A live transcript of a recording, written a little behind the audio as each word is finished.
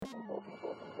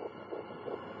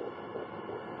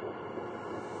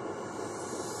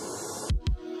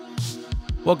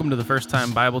Welcome to the First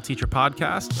Time Bible Teacher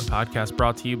Podcast, a podcast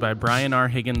brought to you by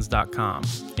BrianRHiggins.com.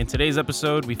 In today's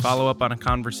episode, we follow up on a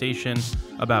conversation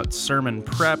about sermon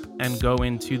prep and go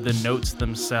into the notes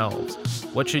themselves.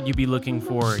 What should you be looking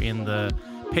for in the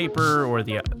paper or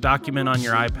the document on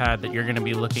your iPad that you're going to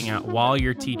be looking at while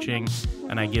you're teaching?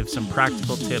 And I give some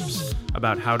practical tips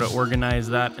about how to organize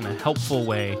that in a helpful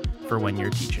way for when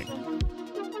you're teaching.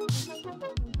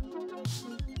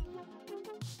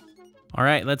 All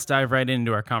right, let's dive right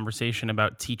into our conversation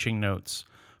about teaching notes.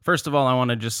 First of all, I want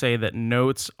to just say that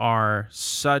notes are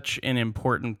such an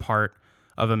important part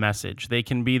of a message. They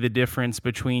can be the difference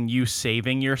between you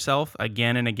saving yourself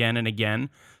again and again and again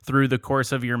through the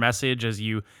course of your message as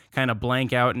you kind of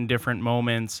blank out in different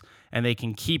moments, and they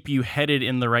can keep you headed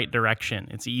in the right direction.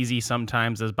 It's easy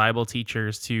sometimes as Bible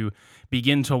teachers to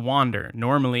begin to wander.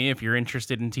 Normally, if you're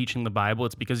interested in teaching the Bible,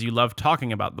 it's because you love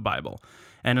talking about the Bible.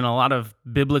 And in a lot of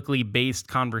biblically based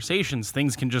conversations,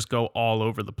 things can just go all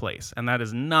over the place. And that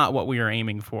is not what we are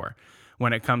aiming for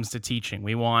when it comes to teaching.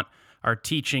 We want our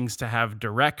teachings to have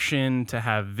direction, to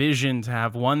have vision, to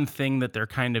have one thing that they're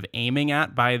kind of aiming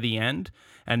at by the end.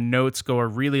 And notes go a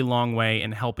really long way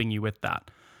in helping you with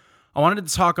that. I wanted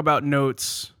to talk about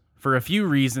notes for a few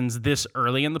reasons this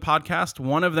early in the podcast.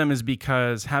 One of them is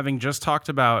because having just talked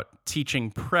about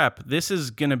teaching prep, this is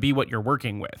going to be what you're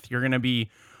working with. You're going to be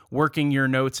working your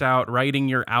notes out, writing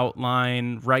your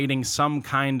outline, writing some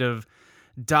kind of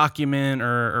document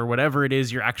or whatever it is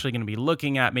you're actually going to be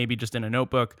looking at, maybe just in a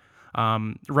notebook,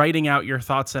 writing out your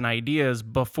thoughts and ideas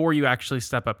before you actually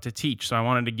step up to teach. So I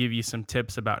wanted to give you some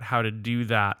tips about how to do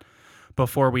that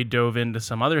before we dove into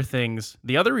some other things.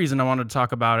 The other reason I wanted to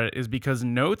talk about it is because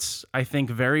notes, I think,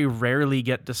 very rarely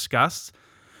get discussed.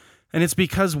 And it's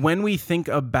because when we think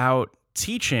about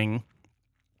teaching,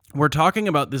 we're talking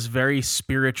about this very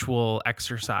spiritual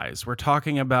exercise. We're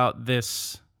talking about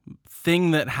this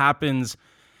thing that happens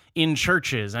in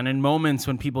churches and in moments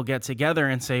when people get together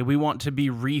and say, we want to be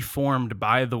reformed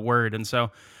by the word. And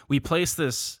so we place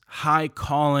this high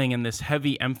calling and this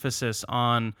heavy emphasis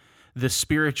on the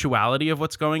spirituality of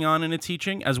what's going on in a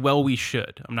teaching, as well we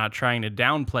should. I'm not trying to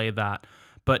downplay that,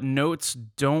 but notes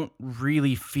don't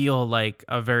really feel like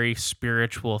a very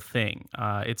spiritual thing.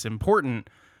 It's important,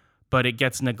 but it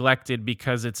gets neglected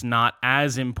because it's not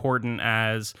as important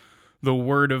as the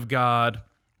Word of God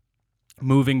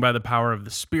moving by the power of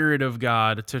the Spirit of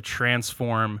God to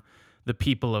transform the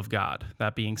people of God.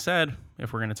 That being said,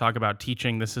 if we're going to talk about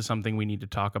teaching, this is something we need to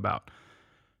talk about.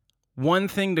 One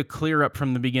thing to clear up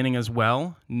from the beginning as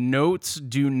well, notes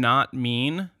do not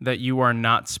mean that you are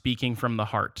not speaking from the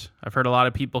heart. I've heard a lot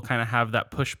of people kind of have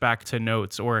that pushback to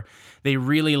notes, or they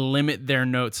really limit their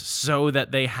notes so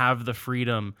that they have the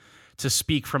freedom to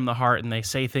speak from the heart, and they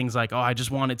say things like, oh, I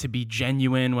just want it to be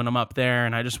genuine when I'm up there,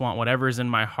 and I just want whatever's in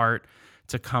my heart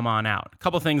to come on out. A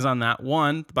couple things on that.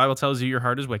 One, the Bible tells you your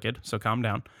heart is wicked, so calm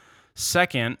down.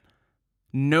 Second,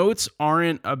 notes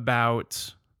aren't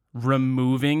about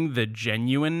removing the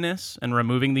genuineness and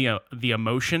removing the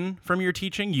emotion from your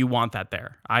teaching. You want that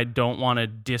there. I don't want to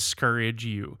discourage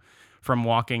you from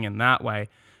walking in that way.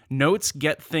 Notes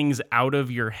get things out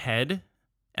of your head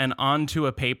and onto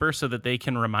a paper so that they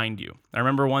can remind you. I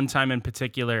remember one time in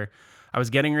particular, I was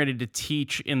getting ready to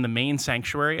teach in the main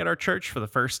sanctuary at our church for the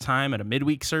first time at a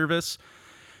midweek service,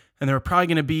 and there were probably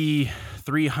going to be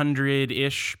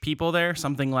 300-ish people there,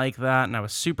 something like that, and I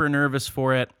was super nervous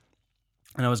for it,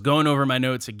 and I was going over my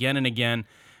notes again and again,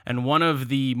 and one of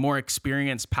the more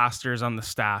experienced pastors on the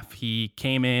staff, he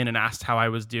came in and asked how I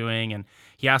was doing, and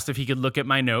he asked if he could look at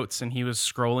my notes, and he was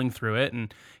scrolling through it,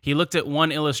 and he looked at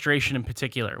one illustration in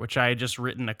particular, which I had just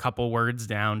written a couple words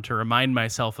down to remind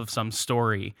myself of some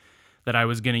story that I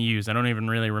was going to use. I don't even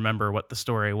really remember what the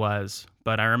story was,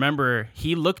 but I remember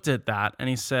he looked at that, and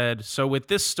he said, so with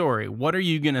this story, what are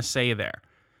you going to say there?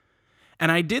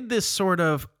 And I did this sort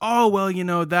of,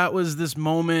 that was this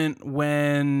moment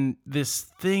when this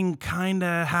thing kind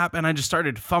of happened. I just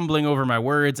started fumbling over my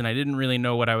words, and I didn't really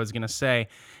know what I was going to say.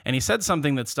 And he said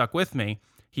something that stuck with me.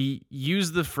 He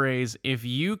used the phrase, if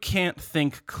you can't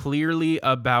think clearly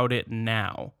about it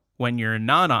now, when you're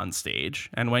not on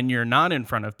stage and when you're not in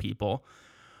front of people,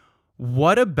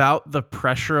 what about the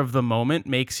pressure of the moment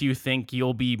makes you think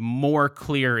you'll be more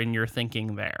clear in your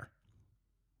thinking there?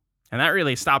 And that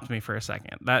really stopped me for a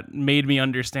second. That made me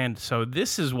understand, so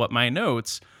this is what my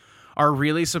notes are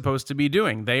really supposed to be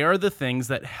doing. They are the things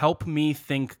that help me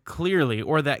think clearly,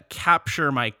 or that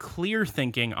capture my clear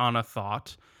thinking on a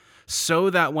thought, so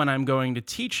that when I'm going to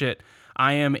teach it,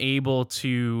 I am able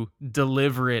to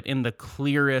deliver it in the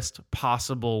clearest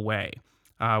possible way.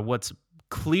 What's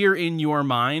clear in your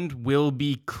mind will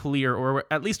be clear, or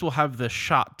at least will have the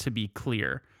shot to be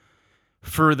clear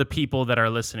for the people that are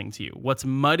listening to you. What's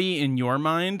muddy in your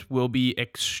mind will be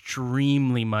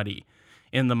extremely muddy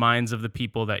in the minds of the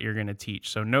people that you're going to teach.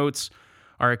 So notes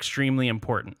are extremely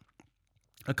important.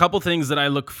 A couple things that I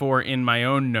look for in my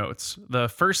own notes. The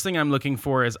first thing I'm looking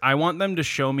for is I want them to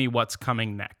show me what's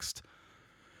coming next.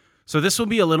 So this will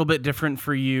be a little bit different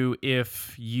for you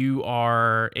if you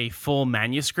are a full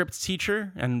manuscript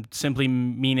teacher, and simply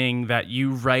meaning that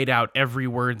you write out every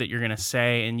word that you're going to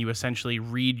say and you essentially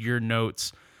read your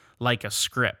notes like a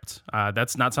script.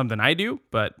 That's not something I do,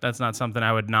 but that's not something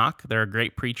I would knock. There are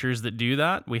great preachers that do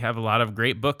that. We have a lot of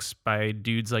great books by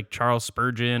dudes like Charles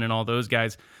Spurgeon and all those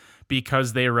guys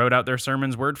because they wrote out their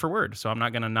sermons word for word. So I'm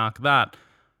not going to knock that.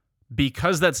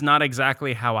 Because that's not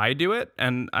exactly how I do it,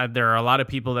 and there are a lot of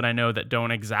people that I know that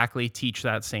don't exactly teach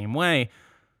that same way,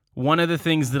 one of the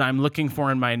things that I'm looking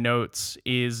for in my notes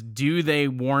is, do they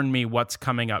warn me what's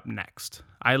coming up next?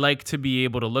 I like to be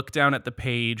able to look down at the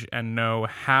page and know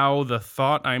how the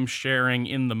thought I'm sharing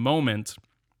in the moment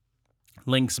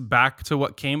links back to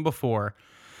what came before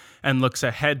and looks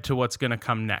ahead to what's going to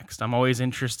come next. I'm always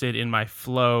interested in my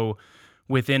flow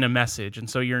within a message. And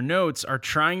so your notes are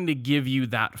trying to give you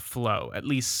that flow, at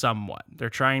least somewhat. They're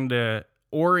trying to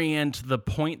orient the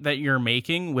point that you're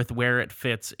making with where it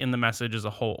fits in the message as a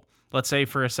whole. Let's say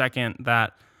for a second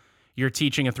that you're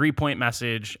teaching a 3-point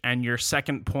message and your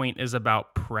second point is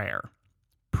about prayer.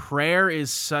 Prayer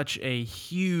is such a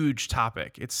huge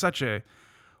topic. It's such a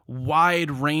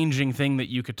wide-ranging thing that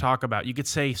you could talk about. You could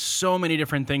say so many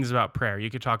different things about prayer. You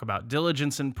could talk about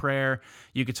diligence in prayer.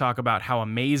 You could talk about how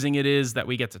amazing it is that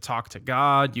we get to talk to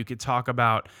God. You could talk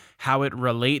about how it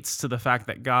relates to the fact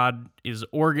that God is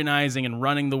organizing and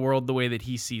running the world the way that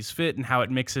he sees fit and how it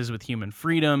mixes with human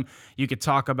freedom. You could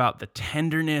talk about the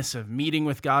tenderness of meeting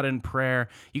with God in prayer.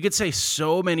 You could say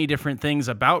so many different things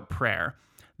about prayer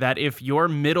that if your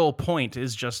middle point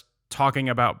is just talking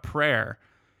about prayer,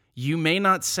 you may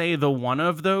not say the one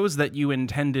of those that you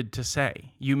intended to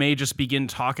say. You may just begin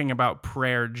talking about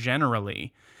prayer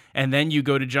generally, and then you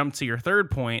go to jump to your third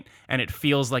point, and it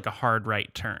feels like a hard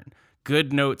right turn.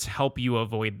 Good notes help you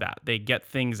avoid that. They get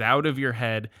things out of your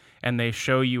head, and they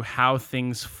show you how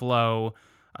things flow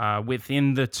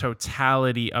within the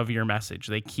totality of your message.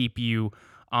 They keep you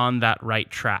on that right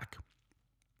track.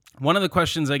 One of the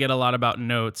questions I get a lot about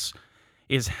notes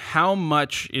is how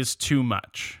much is too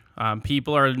much?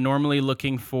 People are normally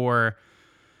looking for,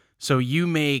 so you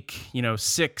make,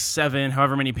 6, 7,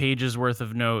 however many pages worth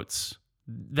of notes.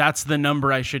 That's the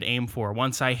number I should aim for.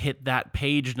 Once I hit that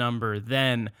page number,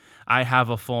 then I have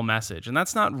a full message. And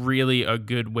that's not really a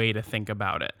good way to think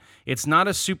about it. It's not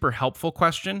a super helpful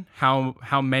question,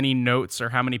 how many notes or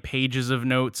how many pages of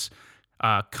notes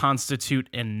constitute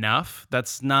enough.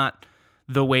 That's not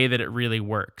the way that it really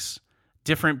works.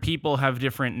 Different people have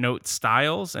different note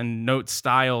styles, and note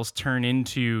styles turn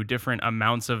into different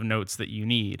amounts of notes that you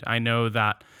need. I know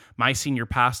that my senior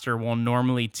pastor will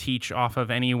normally teach off of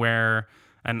anywhere,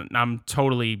 and I'm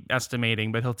totally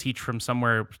estimating, but he'll teach from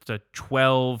somewhere to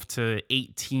 12 to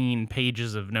 18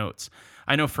 pages of notes.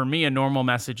 I know for me, a normal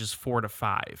message is 4 to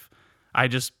 5. I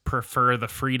just prefer the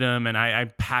freedom, and I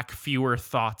pack fewer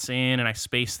thoughts in, and I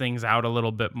space things out a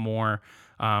little bit more.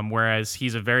 Whereas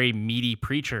he's a very meaty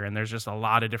preacher, and there's just a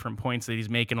lot of different points that he's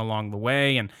making along the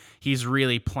way, and he's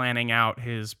really planning out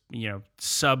his,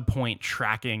 sub-point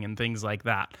tracking and things like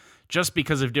that. Just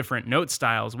because of different note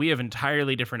styles, we have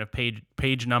entirely different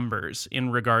page numbers in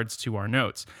regards to our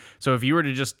notes. So if you were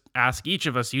to just ask each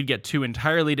of us, you'd get 2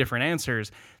 entirely different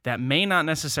answers that may not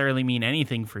necessarily mean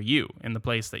anything for you in the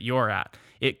place that you're at.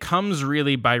 It comes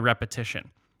really by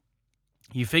repetition.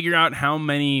 You figure out how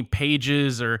many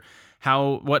pages or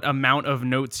what amount of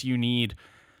notes you need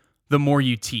the more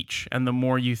you teach and the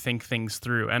more you think things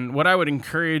through. And what I would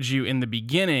encourage you in the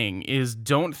beginning is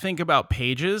don't think about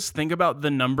pages, think about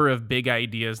the number of big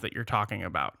ideas that you're talking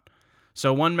about.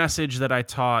 So one message that I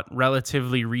taught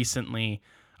relatively recently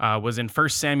was in 1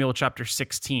 Samuel chapter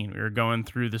 16. We were going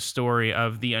through the story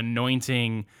of the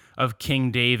anointing of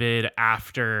King David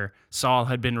after Saul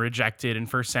had been rejected in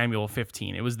 1 Samuel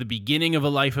 15. It was the beginning of a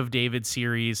Life of David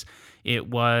series. It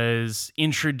was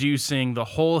introducing the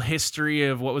whole history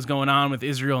of what was going on with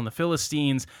Israel and the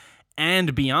Philistines.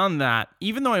 And beyond that,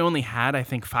 even though I only had, I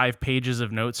think, 5 pages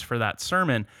of notes for that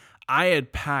sermon, I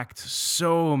had packed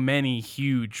so many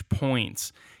huge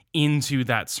points into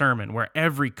that sermon where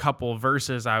every couple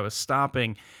verses I was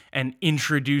stopping and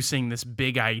introducing this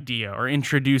big idea or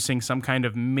introducing some kind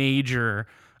of major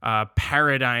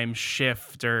paradigm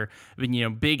shift or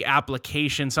big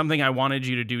application, something I wanted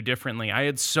you to do differently. I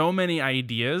had so many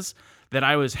ideas that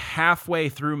I was halfway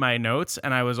through my notes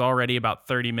and I was already about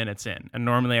 30 minutes in. And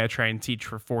normally I try and teach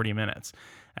for 40 minutes.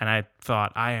 And I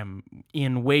thought, I am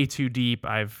in way too deep.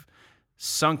 I've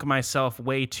sunk myself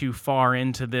way too far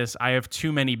into this. I have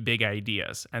too many big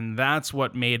ideas. And that's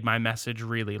what made my message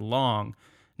really long,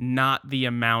 not the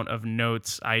amount of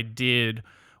notes I did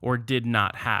or did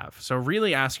not have. So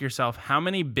really ask yourself, how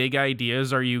many big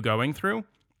ideas are you going through?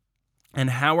 And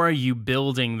how are you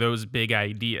building those big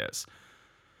ideas?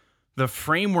 The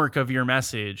framework of your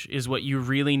message is what you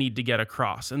really need to get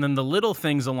across. And then the little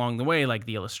things along the way, like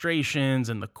the illustrations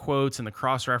and the quotes and the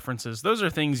cross references, those are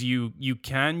things you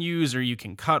can use or you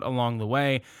can cut along the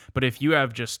way. But if you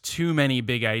have just too many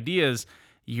big ideas,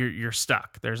 you're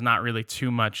stuck. There's not really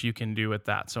too much you can do with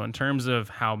that. So in terms of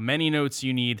how many notes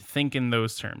you need, think in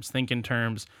those terms. Think in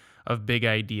terms of big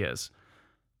ideas.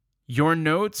 Your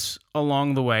notes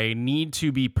along the way need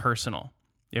to be personal.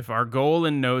 If our goal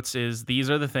in notes is these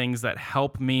are the things that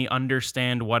help me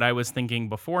understand what I was thinking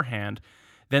beforehand,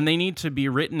 then they need to be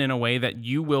written in a way that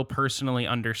you will personally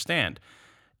understand.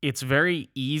 It's very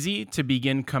easy to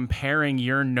begin comparing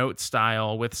your note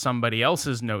style with somebody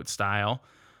else's note style.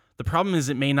 The problem is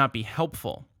it may not be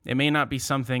helpful. It may not be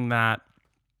something that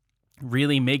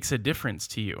really makes a difference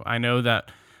to you. I know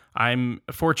that I'm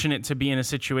fortunate to be in a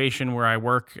situation where I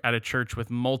work at a church with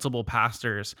multiple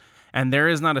pastors, and there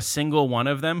is not a single one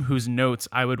of them whose notes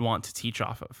I would want to teach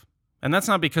off of. And that's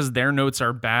not because their notes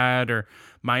are bad or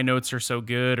my notes are so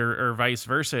good or vice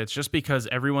versa. It's just because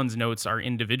everyone's notes are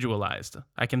individualized.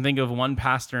 I can think of one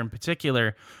pastor in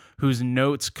particular whose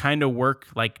notes kind of work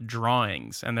like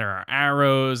drawings, and there are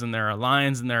arrows and there are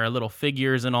lines and there are little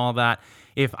figures and all that.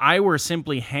 If I were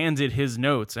simply handed his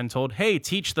notes and told, hey,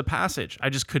 teach the passage, I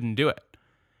just couldn't do it.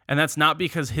 And that's not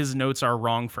because his notes are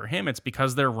wrong for him. It's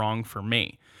because they're wrong for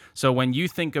me. So when you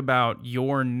think about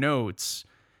your notes,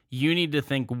 you need to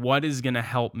think, what is going to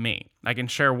help me? I can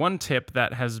share one tip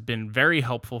that has been very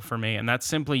helpful for me, and that's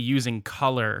simply using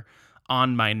color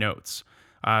on my notes.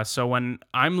 So when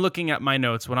I'm looking at my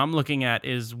notes, what I'm looking at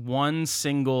is one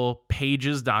single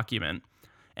pages document,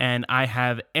 and I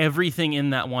have everything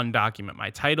in that one document. My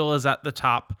title is at the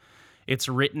top. It's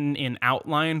written in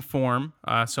outline form.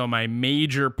 So my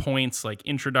major points like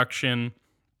introduction,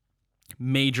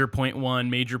 major point 1,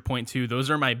 major point 2, those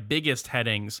are my biggest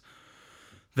headings.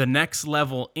 The next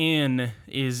level in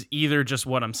is either just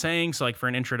what I'm saying. So like for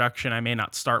an introduction, I may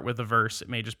not start with a verse. It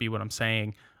may just be what I'm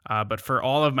saying. But for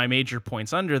all of my major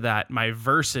points under that, my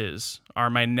verses are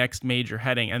my next major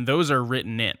heading, and those are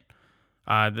written in.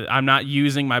 I'm not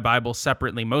using my Bible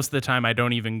separately. Most of the time, I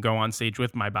don't even go on stage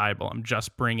with my Bible. I'm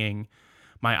just bringing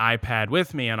my iPad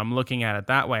with me, and I'm looking at it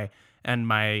that way. And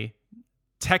my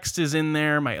text is in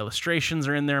there, my illustrations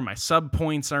are in there, my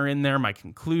subpoints are in there, my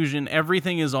conclusion,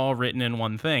 everything is all written in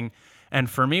one thing. And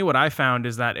for me, what I found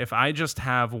is that if I just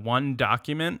have one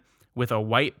document with a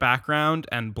white background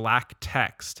and black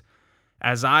text,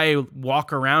 as I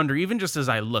walk around, or even just as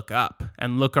I look up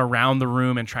and look around the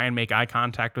room and try and make eye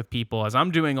contact with people, as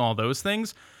I'm doing all those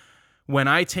things, when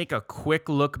I take a quick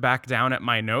look back down at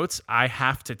my notes, I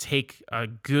have to take a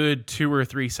good 2 or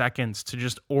 3 seconds to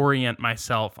just orient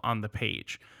myself on the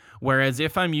page. Whereas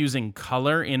if I'm using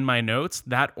color in my notes,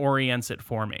 that orients it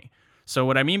for me. So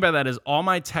what I mean by that is all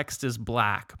my text is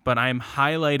black, but I'm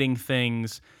highlighting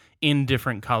things in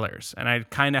different colors. And I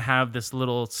kind of have this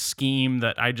little scheme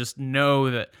that I just know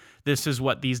that this is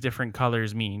what these different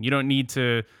colors mean. You don't need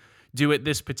to do it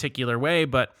this particular way,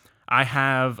 but I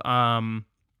have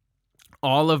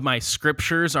all of my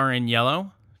scriptures are in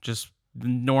yellow, just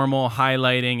normal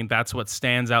highlighting, and that's what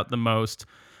stands out the most.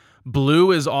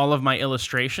 Blue is all of my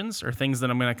illustrations, or things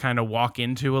that I'm going to kind of walk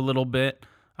into a little bit,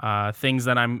 things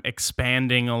that I'm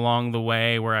expanding along the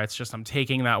way, where it's just I'm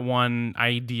taking that one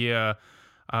idea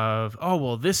of, oh,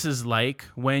 well, this is like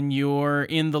when you're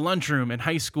in the lunchroom in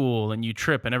high school and you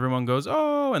trip and everyone goes,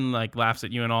 oh, and like laughs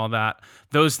at you and all that.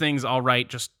 Those things, I'll write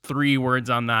just 3 words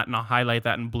on that and I'll highlight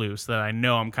that in blue so that I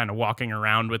know I'm kind of walking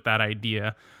around with that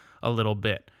idea a little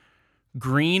bit.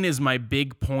 Green is my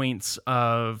big points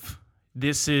of,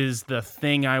 this is the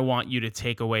thing I want you to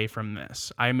take away from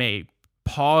this. I may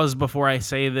pause before I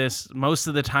say this. Most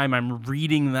of the time I'm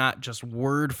reading that just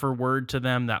word for word to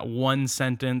them, that one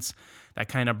sentence that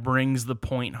kind of brings the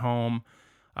point home.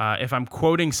 If I'm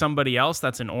quoting somebody else,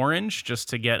 that's an orange, just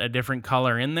to get a different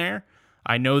color in there.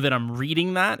 I know that I'm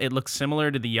reading that. It looks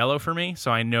similar to the yellow for me, so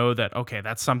I know that, okay,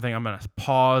 that's something I'm going to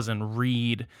pause and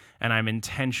read, and I'm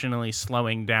intentionally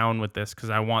slowing down with this because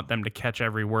I want them to catch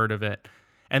every word of it.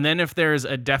 And then if there's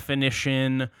a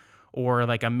definition or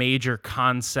like a major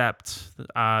concept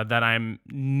that I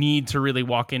need to really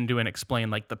walk into and explain,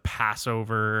 like the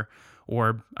Passover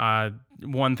Or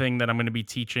one thing that I'm going to be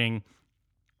teaching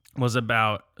was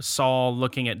about Saul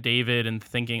looking at David and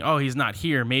thinking, oh, he's not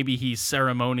here. Maybe he's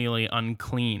ceremonially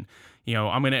unclean.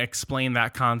 I'm going to explain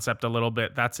that concept a little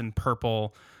bit. That's in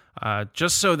purple.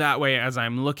 Just so that way, as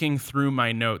I'm looking through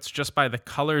my notes, just by the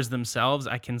colors themselves,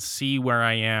 I can see where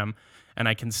I am and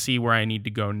I can see where I need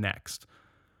to go next.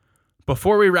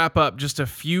 Before we wrap up, just a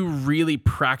few really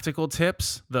practical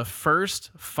tips. The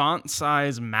first, font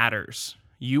size matters.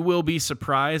 You will be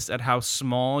surprised at how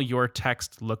small your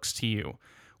text looks to you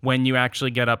when you actually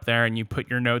get up there and you put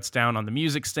your notes down on the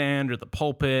music stand or the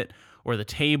pulpit or the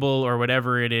table or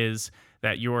whatever it is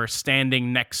that you're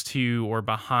standing next to or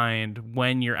behind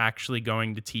when you're actually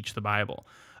going to teach the Bible.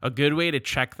 A good way to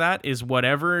check that is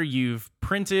whatever you've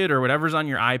printed or whatever's on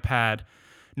your iPad.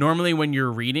 Normally when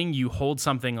you're reading, you hold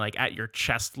something like at your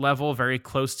chest level, very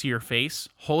close to your face.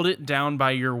 Hold it down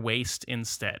by your waist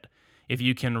instead. If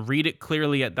you can read it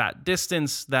clearly at that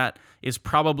distance, that is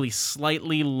probably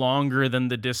slightly longer than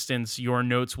the distance your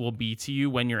notes will be to you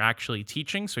when you're actually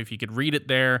teaching. So if you could read it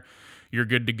there, you're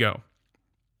good to go.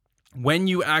 When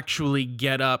you actually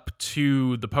get up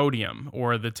to the podium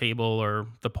or the table or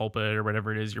the pulpit or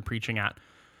whatever it is you're preaching at,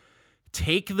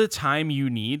 take the time you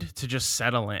need to just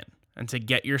settle in and to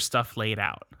get your stuff laid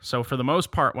out. So for the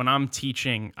most part, when I'm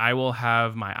teaching, I will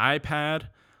have my iPad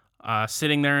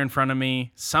sitting there in front of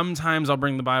me. Sometimes I'll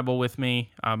bring the Bible with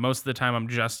me. Most of the time I'm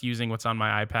just using what's on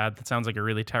my iPad. That sounds like a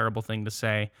really terrible thing to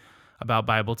say about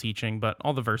Bible teaching, but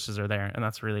all the verses are there, and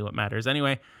that's really what matters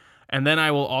anyway. And then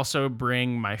I will also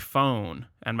bring my phone,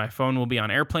 and my phone will be on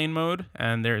airplane mode,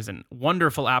 and there's a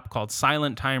wonderful app called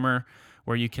Silent Timer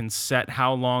where you can set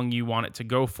how long you want it to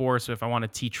go for. So if I want to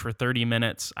teach for 30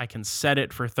 minutes, I can set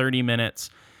it for 30 minutes.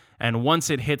 And once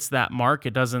it hits that mark,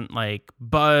 it doesn't like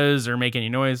buzz or make any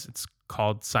noise. It's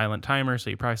called Silent Timer, so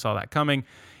you probably saw that coming.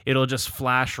 It'll just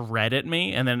flash red at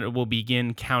me, and then it will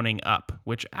begin counting up,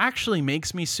 which actually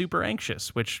makes me super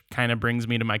anxious, which kind of brings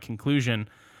me to my conclusion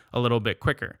a little bit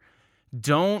quicker.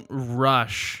 Don't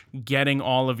rush getting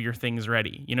all of your things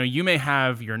ready. You may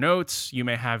have your notes, you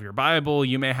may have your Bible,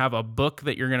 you may have a book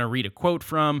that you're going to read a quote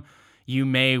from. You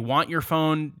may want your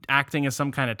phone acting as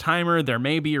some kind of timer. There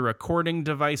may be a recording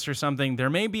device or something. There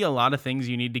may be a lot of things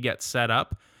you need to get set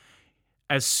up.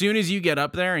 As soon as you get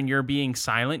up there and you're being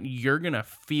silent, you're going to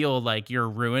feel like you're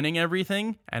ruining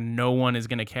everything and no one is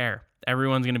going to care.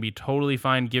 Everyone's going to be totally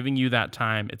fine giving you that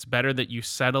time. It's better that you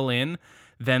settle in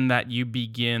than that you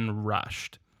begin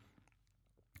rushed.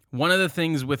 One of the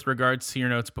things with regards to your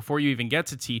notes before you even get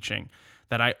to teaching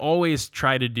that I always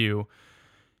try to do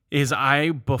is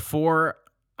before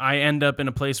I end up in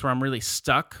a place where I'm really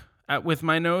stuck with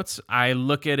my notes, I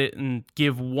look at it and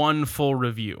give one full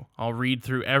review. I'll read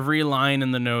through every line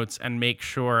in the notes and make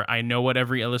sure I know what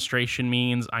every illustration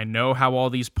means. I know how all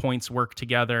these points work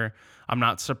together. I'm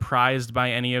not surprised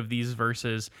by any of these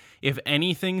verses. If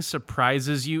anything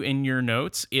surprises you in your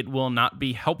notes, it will not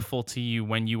be helpful to you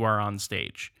when you are on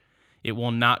stage. It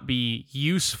will not be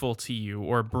useful to you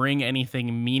or bring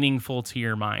anything meaningful to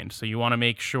your mind. So you want to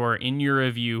make sure in your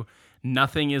review,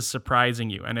 nothing is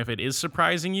surprising you. And if it is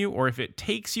surprising you, or if it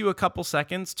takes you a couple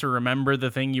seconds to remember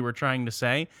the thing you were trying to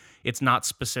say, it's not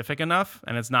specific enough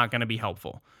and it's not going to be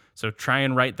helpful. So try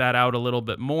and write that out a little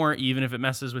bit more, even if it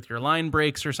messes with your line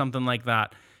breaks or something like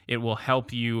that. It will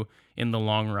help you in the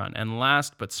long run. And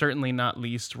last, but certainly not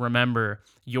least, remember,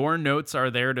 your notes are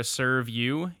there to serve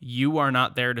you. You are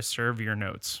not there to serve your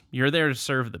notes. You're there to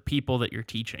serve the people that you're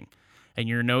teaching. And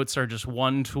your notes are just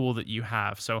one tool that you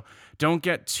have. So don't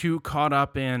get too caught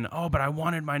up in, but I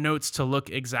wanted my notes to look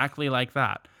exactly like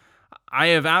that. I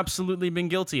have absolutely been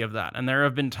guilty of that. And there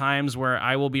have been times where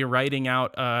I will be writing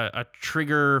out a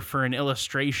trigger for an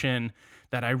illustration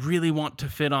that I really want to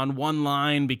fit on one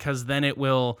line because then it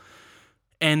will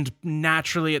end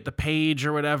naturally at the page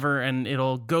or whatever, and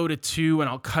it'll go to 2 and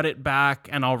I'll cut it back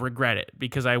and I'll regret it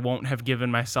because I won't have given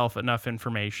myself enough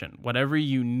information. Whatever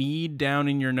you need down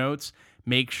in your notes,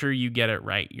 make sure you get it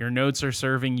right. Your notes are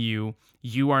serving you.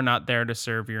 You are not there to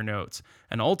serve your notes.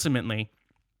 And ultimately,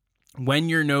 when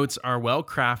your notes are well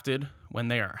crafted, when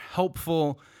they are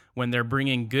helpful, when they're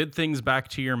bringing good things back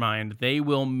to your mind, they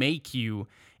will make you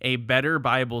a better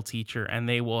Bible teacher, and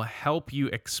they will help you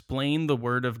explain the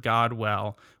Word of God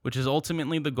well, which is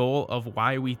ultimately the goal of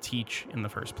why we teach in the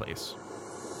first place.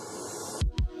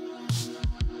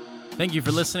 Thank you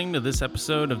for listening to this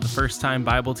episode of the First Time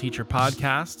Bible Teacher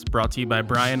Podcast, brought to you by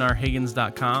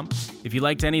BrianRHiggins.com. If you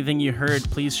liked anything you heard,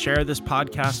 please share this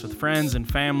podcast with friends and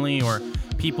family or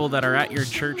people that are at your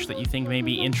church that you think may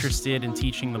be interested in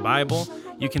teaching the Bible.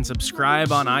 You can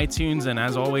subscribe on iTunes, and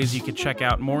as always, you can check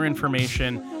out more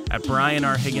information at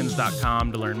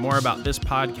brianrhiggins.com to learn more about this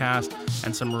podcast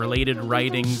and some related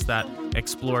writings that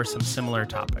explore some similar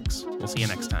topics. We'll see you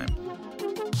next time.